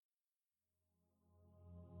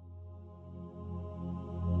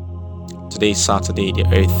Today is Saturday, the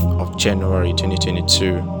 8th of January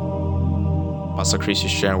 2022. Pastor Chris is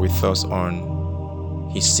sharing with us on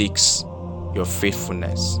He seeks your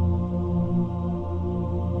faithfulness.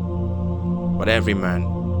 But every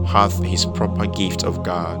man hath his proper gift of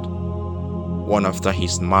God, one after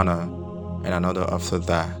his manner, and another after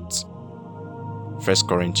that. 1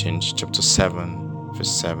 Corinthians chapter 7, verse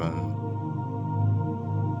 7.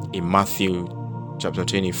 In Matthew chapter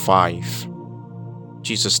 25,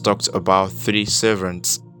 Jesus talked about 3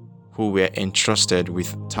 servants who were entrusted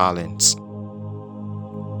with talents.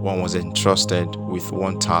 One was entrusted with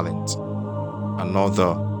 1 talent,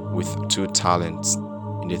 another with 2 talents,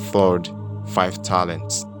 and the third 5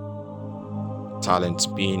 talents. Talents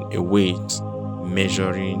being a weight,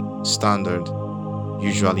 measuring standard,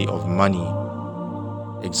 usually of money.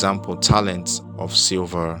 Example, talents of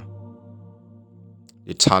silver.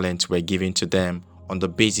 The talents were given to them on the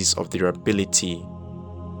basis of their ability.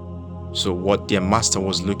 So what their master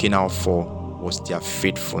was looking out for was their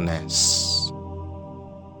faithfulness.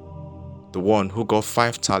 The one who got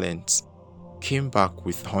 5 talents came back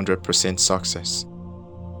with 100% success.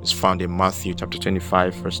 It's found in Matthew chapter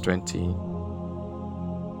 25, verse 20.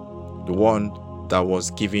 The one that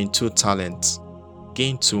was given 2 talents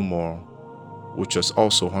gained 2 more, which was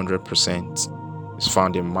also 100%. It's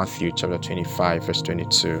found in Matthew chapter 25, verse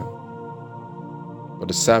 22. But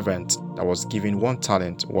the servant that was given 1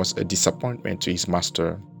 talent was a disappointment to his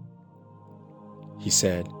master. He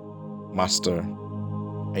said, "Master,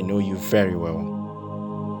 I know you very well.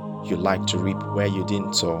 You like to reap where you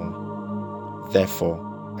didn't sow. Therefore,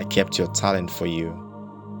 I kept your talent for you."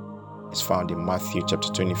 It's found in Matthew chapter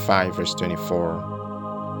 25, verse 24.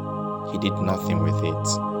 He did nothing with it.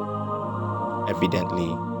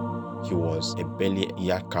 Evidently, he was a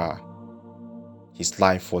bellyacher. His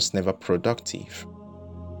life was never productive.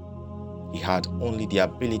 He had only the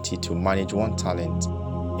ability to manage 1 talent,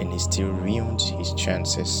 and he still ruined his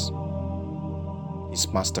chances. His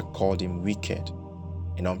master called him wicked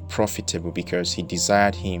and unprofitable because he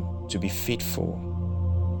desired him to be faithful.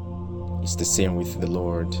 It's the same with the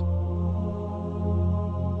Lord.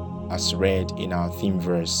 As read in our theme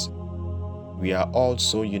verse, we are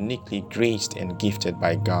also uniquely graced and gifted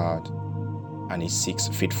by God, and He seeks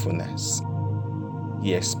faithfulness.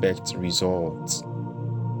 He expects results.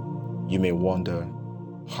 You may wonder,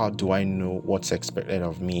 how do I know what's expected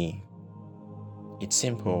of me? It's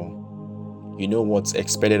simple. You know what's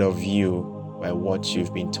expected of you by what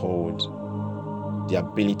you've been told. The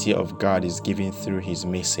ability of God is given through His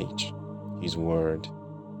message, His word.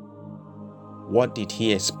 What did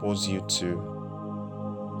He expose you to?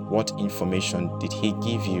 What information did He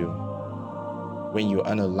give you? When you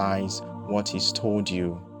analyze what He's told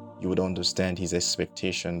you, you would understand His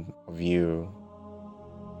expectation of you.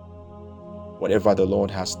 Whatever the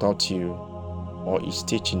Lord has taught you or is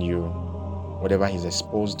teaching you, whatever He's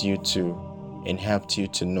exposed you to and helped you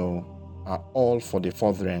to know, are all for the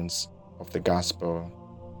furtherance of the gospel.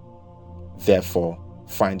 Therefore,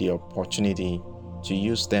 find the opportunity to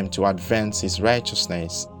use them to advance His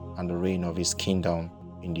righteousness and the reign of His kingdom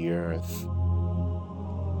in the earth.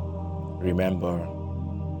 Remember,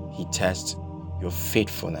 He tests your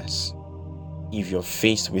faithfulness. If you're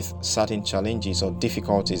faced with certain challenges or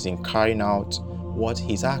difficulties in carrying out what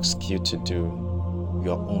He's asked you to do,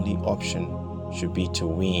 your only option should be to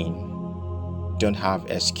win. Don't have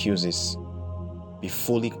excuses. Be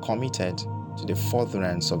fully committed to the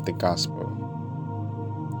furtherance of the gospel.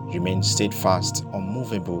 Remain steadfast,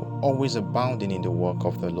 unmovable, always abounding in the work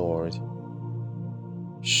of the Lord.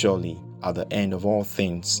 Surely, at the end of all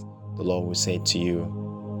things, the Lord will say to you,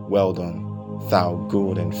 "Well done, thou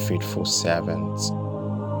good and faithful servant."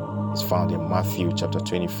 It's found in Matthew chapter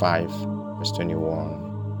 25, verse 21.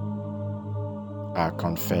 Our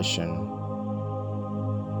confession.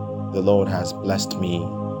 The Lord has blessed me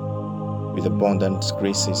with abundant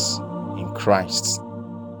graces in Christ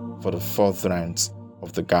for the furtherance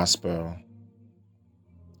of the gospel,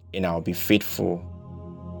 and I'll be faithful.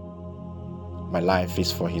 My life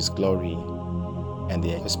is for His glory and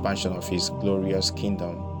the expansion of His glorious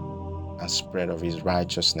kingdom and spread of His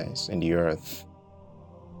righteousness in the earth.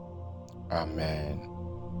 Amen.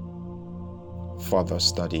 Further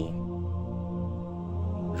study.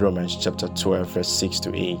 Romans chapter 12, verse 6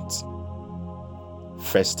 to 8.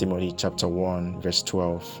 1 Timothy chapter 1, verse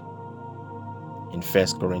 12. In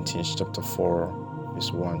 1 Corinthians chapter 4,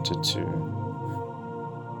 verse 1 to 2.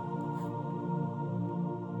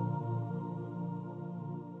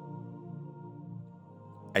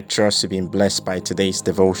 I trust you've been blessed by today's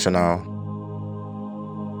devotional.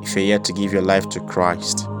 If you're yet to give your life to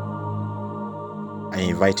Christ, I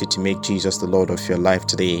invite you to make Jesus the Lord of your life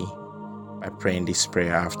today by praying this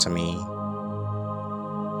prayer after me.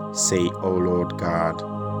 Say, "O Lord God,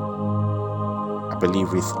 I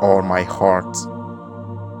believe with all my heart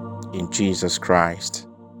in Jesus Christ,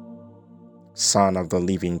 Son of the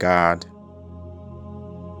living God.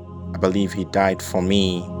 I believe He died for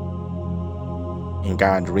me, and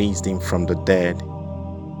God raised Him from the dead.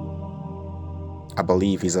 I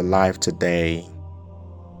believe He's alive today.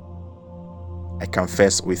 I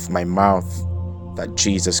confess with my mouth that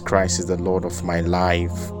Jesus Christ is the Lord of my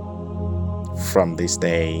life from this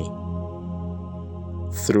day.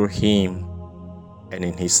 Through Him and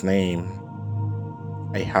in His name,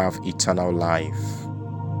 I have eternal life.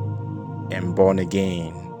 I'm born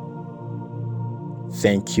again.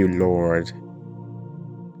 Thank you, Lord,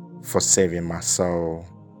 for saving my soul.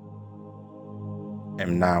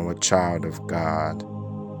 I'm now a child of God.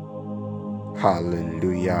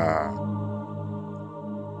 Hallelujah.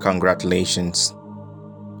 Congratulations.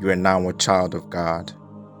 You are now a child of God.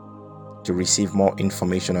 To receive more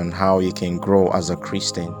information on how you can grow as a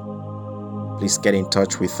Christian, please get in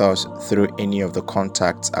touch with us through any of the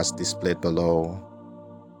contacts as displayed below,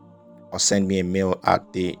 or send me a mail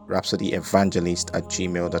at the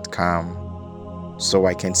rhapsodyevangelist@gmail.com so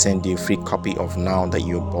I can send you a free copy of Now That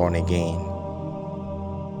You're Born Again.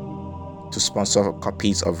 To sponsor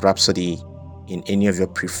copies of Rhapsody in any of your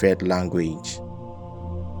preferred language,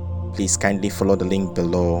 please kindly follow the link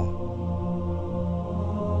below.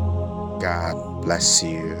 God bless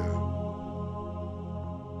you.